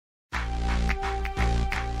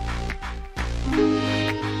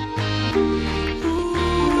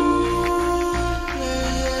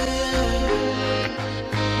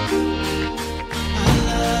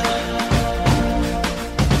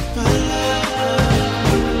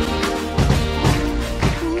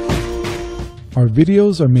Our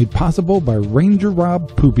videos are made possible by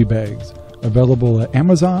Rangerrob poopy bags, available at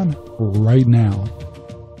Amazon right now.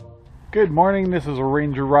 Good morning, this is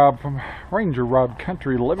Rangerrob from Rangerrob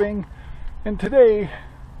Country Living, and today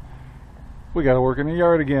we got to work in the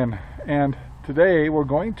yard again. And today we're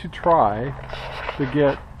going to try to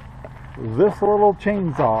get this little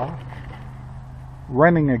chainsaw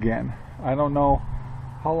running again. I don't know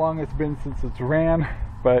how long it's been since it's ran,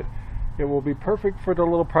 but it will be perfect for the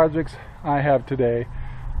little projects I have today,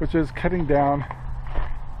 which is cutting down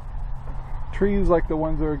trees like the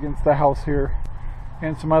ones that are against the house here,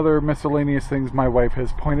 and some other miscellaneous things my wife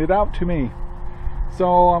has pointed out to me.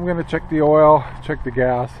 So I'm going to check the oil, check the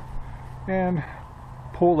gas, and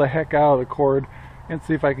pull the heck out of the cord and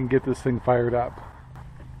see if I can get this thing fired up.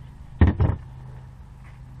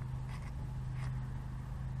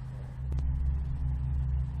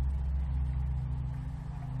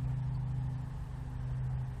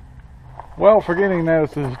 Well, forgetting that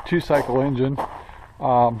it's a 2-cycle engine,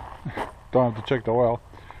 don't have to check the oil.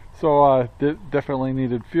 So definitely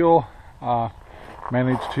needed fuel.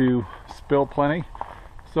 Managed to spill plenty.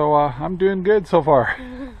 So I'm doing good so far.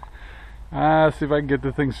 See if I can get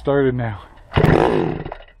the thing started now.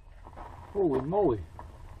 Holy moly.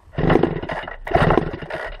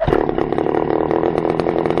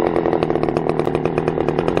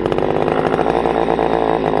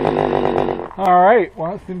 Alright,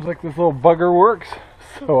 well, it seems like this little bugger works.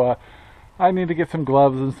 So I need to get some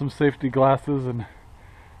gloves and some safety glasses, and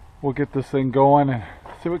we'll get this thing going and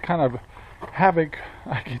see what kind of havoc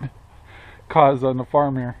I can cause on the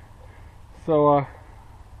farm here. So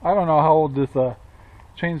I don't know how old this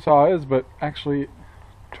chainsaw is, but actually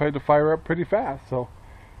tried to fire up pretty fast. So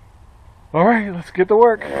alright, let's get to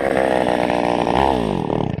work.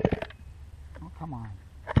 Oh, come on.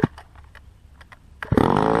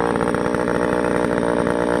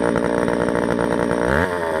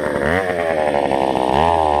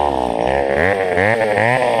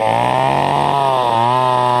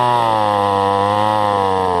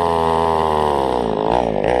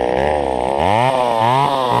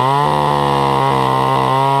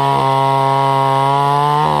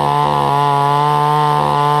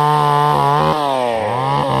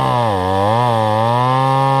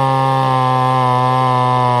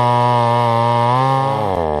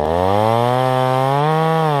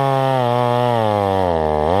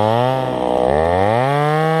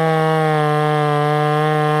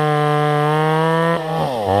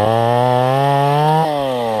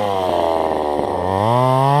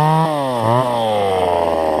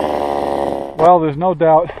 Well, there's no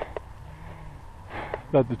doubt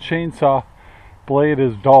that the chainsaw blade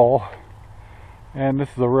is dull, and this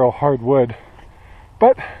is a real hard wood,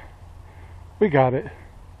 but we got it.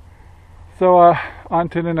 So on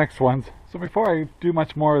to the next ones. So before I do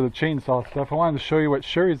much more of the chainsaw stuff, I wanted to show you what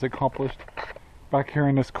Sherry's accomplished back here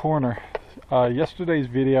in this corner. Yesterday's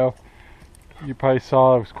video, you probably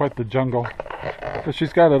saw, it was quite the jungle, but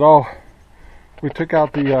she's got it all. We took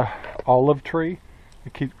out the olive tree. I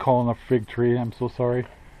keep calling it a fig tree, I'm so sorry.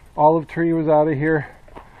 Olive tree was out of here.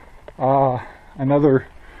 Another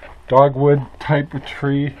dogwood type of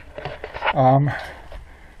tree.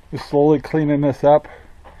 Just slowly cleaning this up.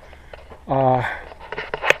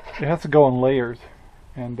 It has to go in layers.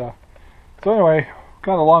 And so anyway,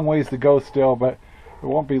 got a long ways to go still, but it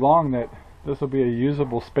won't be long that this will be a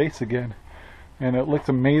usable space again. And it looks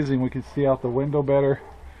amazing. We can see out the window better,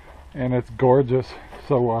 and it's gorgeous.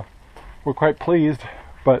 So we're quite pleased,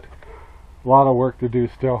 but a lot of work to do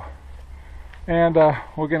still. And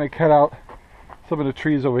we're going to cut out some of the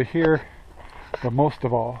trees over here, but most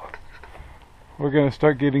of all, we're going to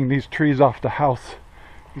start getting these trees off the house.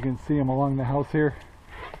 You can see them along the house here.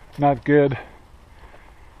 Not good.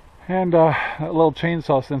 And that little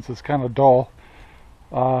chainsaw, since it's kind of dull,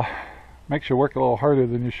 makes you work a little harder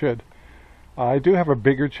than you should. I do have a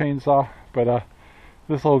bigger chainsaw, but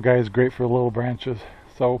this little guy is great for little branches.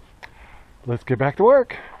 So let's get back to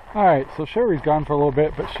work. Alright, so Sherry's gone for a little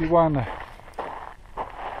bit, but she wanted to...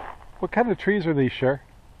 What kind of trees are these, Sher?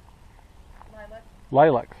 Lilacs.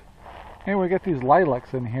 Lilacs. Anyway, we got these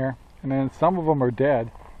lilacs in here, and then some of them are dead,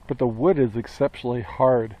 but the wood is exceptionally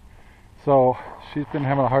hard. So she's been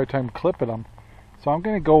having a hard time clipping them. So I'm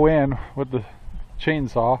going to go in with the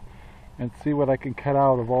chainsaw and see what I can cut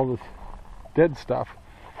out of all this dead stuff.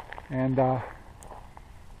 And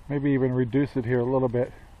maybe even reduce it here a little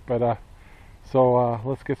bit. But so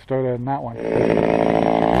let's get started on that one.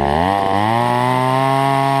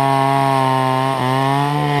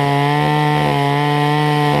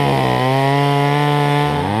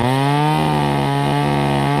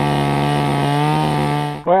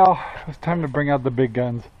 Well, it's time to bring out the big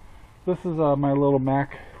guns. This is my little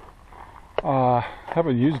Mac.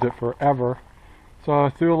 Haven't used it forever, so I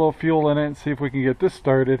threw a little fuel in it and see if we can get this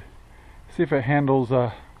started. See if it handles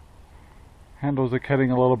the cutting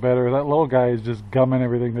a little better. That little guy is just gumming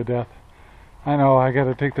everything to death. I know, I got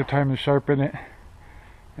to take the time to sharpen it,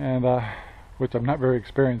 and which I'm not very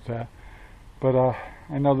experienced at. But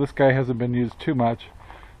I know this guy hasn't been used too much.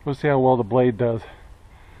 We'll see how well the blade does.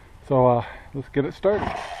 So let's get it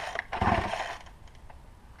started.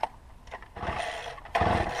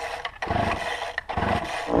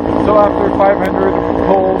 So after 500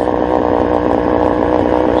 pulls,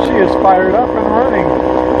 she is fired up and running.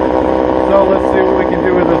 So let's see what we can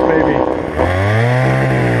do with this baby.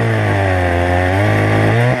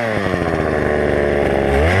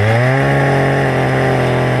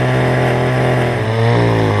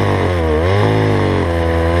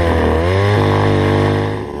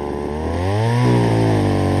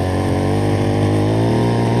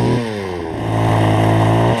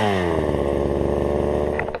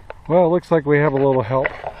 Well, it looks like we have a little help.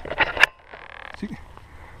 See?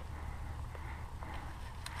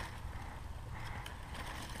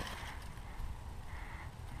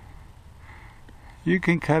 You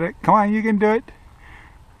can cut it. Come on, you can do it.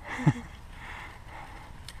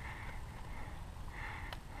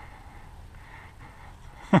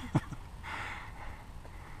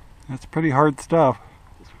 That's pretty hard stuff.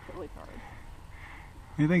 It's really hard.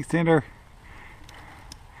 What do you think, Sander?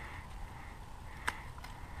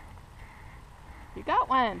 You got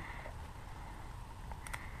one.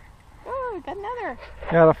 Oh, we got another.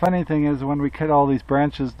 Yeah, the funny thing is when we cut all these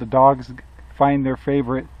branches, the dogs find their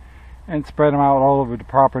favorite and spread them out all over the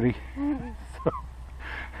property. So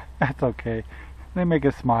that's okay. They make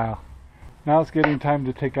us smile. Now it's getting time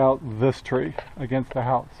to take out this tree against the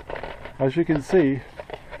house. As you can see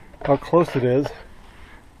how close it is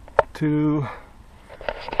to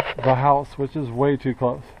the house, which is way too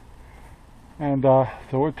close. And so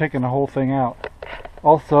we're taking the whole thing out.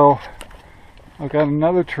 Also, I've got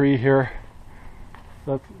another tree here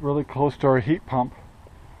that's really close to our heat pump,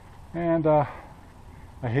 and I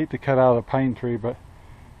hate to cut out a pine tree, but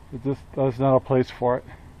there's not a place for it.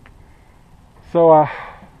 So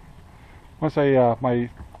once my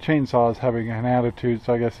chainsaw is having an attitude,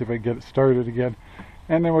 so I guess if I get it started again,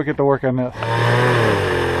 and then we'll get to work on this.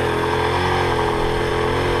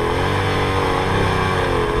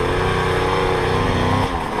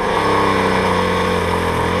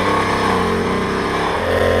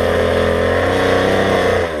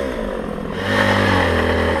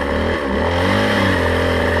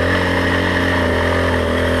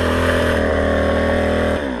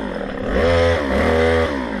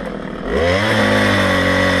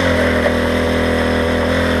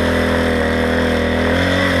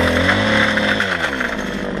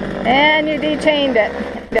 And you dechained it.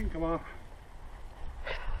 Come on.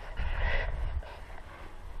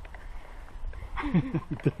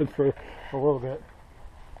 Did for a little bit.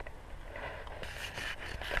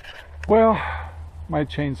 Well, my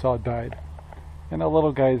chainsaw died, and the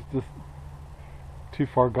little guy's just too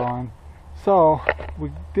far gone. So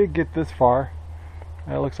we did get this far.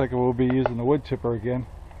 It looks like we'll be using the wood chipper again,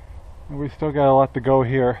 and we still got a lot to go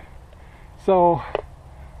here. So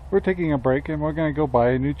we're taking a break and we're going to go buy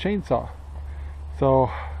a new chainsaw. So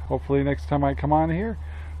hopefully next time I come on here,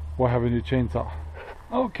 we'll have a new chainsaw.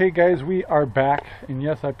 Okay guys, we are back, and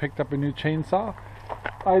yes, I picked up a new chainsaw.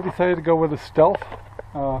 I decided to go with a Stealth.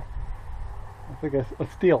 I think a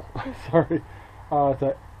Stihl. Sorry. It's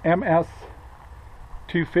a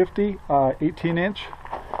MS250 18-inch.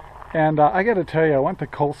 And I got to tell you, I went to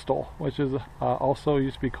Coastal, which is also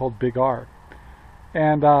used to be called Big R.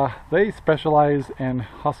 And they specialize in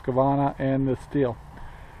Husqvarna and the Stihl.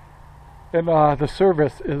 And the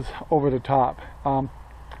service is over the top.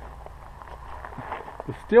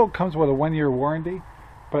 The Stihl comes with a 1-year warranty,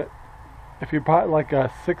 but if you buy like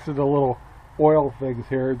 6 of the little oil things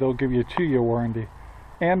here, they'll give you a 2-year warranty.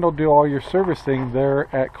 And they'll do all your servicing there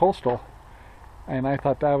at Coastal. And I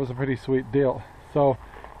thought that was a pretty sweet deal. So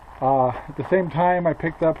at the same time, I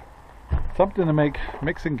picked up something to make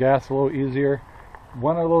mixing gas a little easier.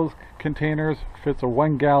 One of those containers fits a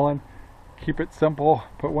 1 gallon. Keep it simple,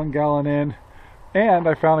 put 1 gallon in. And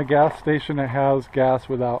I found a gas station that has gas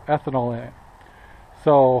without ethanol in it.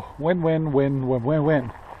 So win win win win win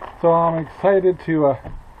win. So I'm excited to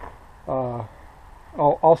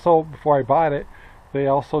also, before I bought it, they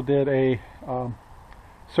also did a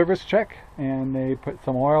service check, and they put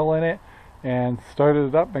some oil in it and started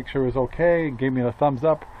it up, make sure it was okay, and gave me the thumbs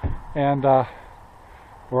up, and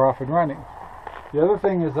we're off and running. The other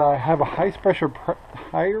thing is I have a high pressure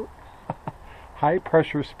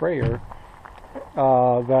sprayer,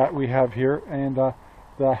 that we have here, and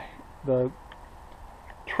the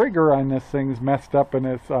trigger on this thing's messed up and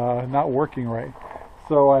it's not working right.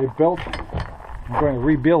 So I'm going to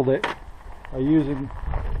rebuild it by using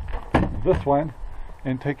this one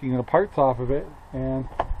and taking the parts off of it and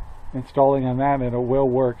installing on that, and it will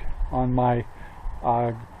work on my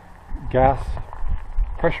gas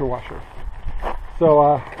pressure washer.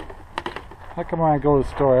 So how come when I go to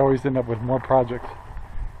the store I always end up with more projects?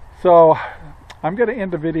 So I'm going to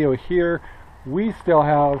end the video here. We still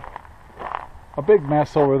have a big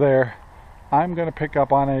mess over there. I'm going to pick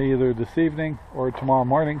up on it either this evening or tomorrow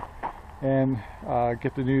morning and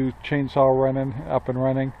get the new chainsaw up and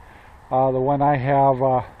running. The one I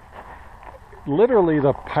have, literally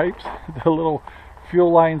the pipes, the little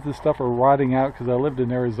fuel lines and stuff are rotting out because I lived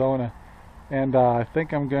in Arizona, and I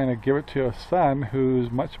think I'm going to give it to a son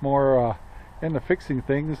who's much more into fixing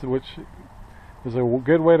things, which is a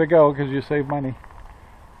good way to go because you save money.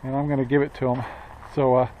 And I'm going to give it to him.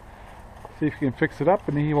 So see if he can fix it up,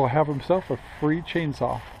 and he will have himself a free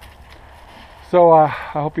chainsaw. So I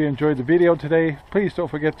hope you enjoyed the video today. Please don't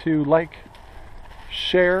forget to like,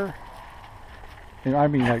 share, and I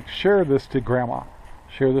mean like share this to grandma,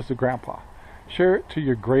 share this to grandpa, share it to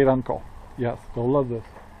your great uncle. Yes, they'll love this.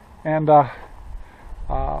 And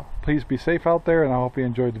please be safe out there, and I hope you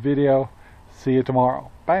enjoyed the video. See you tomorrow.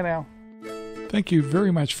 Bye now. Thank you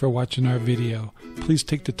very much for watching our video. Please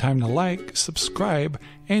take the time to like, subscribe,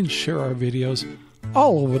 and share our videos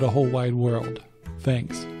all over the whole wide world.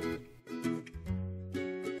 Thanks.